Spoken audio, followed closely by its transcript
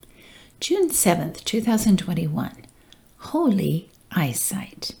June 7th, 2021. Holy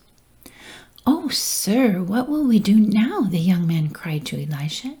Eyesight. "Oh, sir, what will we do now?" the young man cried to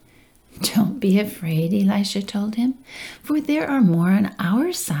Elisha. "Don't be afraid," Elisha told him, "for there are more on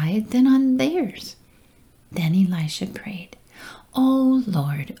our side than on theirs." Then Elisha prayed, "Oh,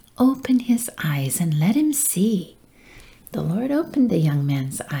 Lord, open his eyes and let him see." The Lord opened the young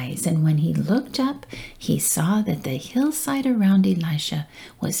man's eyes, and when he looked up, he saw that the hillside around Elisha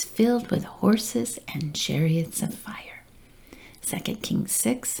was filled with horses and chariots of fire. 2 Kings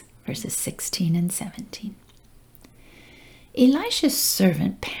 6, verses 16 and 17. Elisha's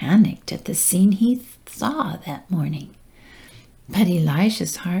servant panicked at the scene he saw that morning, but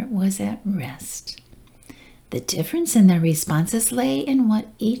Elisha's heart was at rest. The difference in their responses lay in what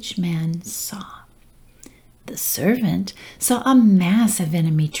each man saw. The servant saw a mass of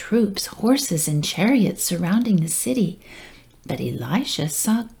enemy troops, horses, and chariots surrounding the city, but Elisha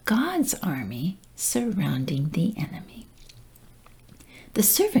saw God's army surrounding the enemy. The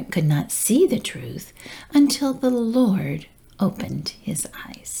servant could not see the truth until the Lord opened his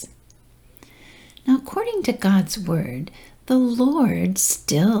eyes. Now, according to God's word, the Lord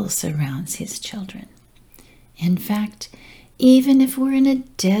still surrounds his children. In fact, even if we're in a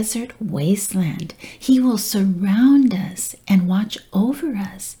desert wasteland, he will surround us and watch over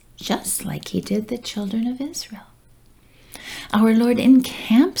us, just like he did the children of Israel. Our Lord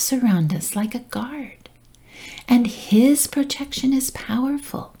encamps around us like a guard, and his protection is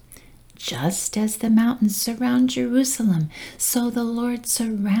powerful. Just as the mountains surround Jerusalem, so the Lord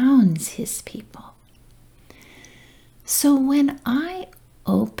surrounds his people. So when I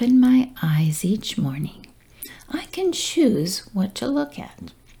open my eyes each morning, I can choose what to look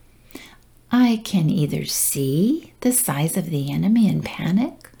at. I can either see the size of the enemy and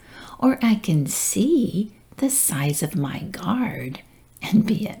panic, or I can see the size of my guard and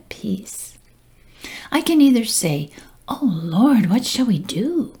be at peace. I can either say, "Oh Lord, what shall we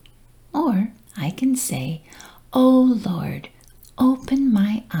do?" Or I can say, "Oh Lord, open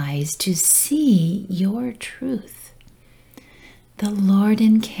my eyes to see your truth." The Lord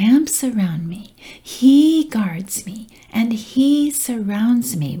encamps around me. He guards me, and he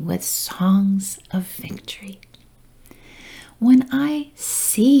surrounds me with songs of victory. When I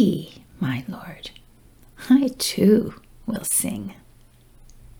see my Lord, I too will sing.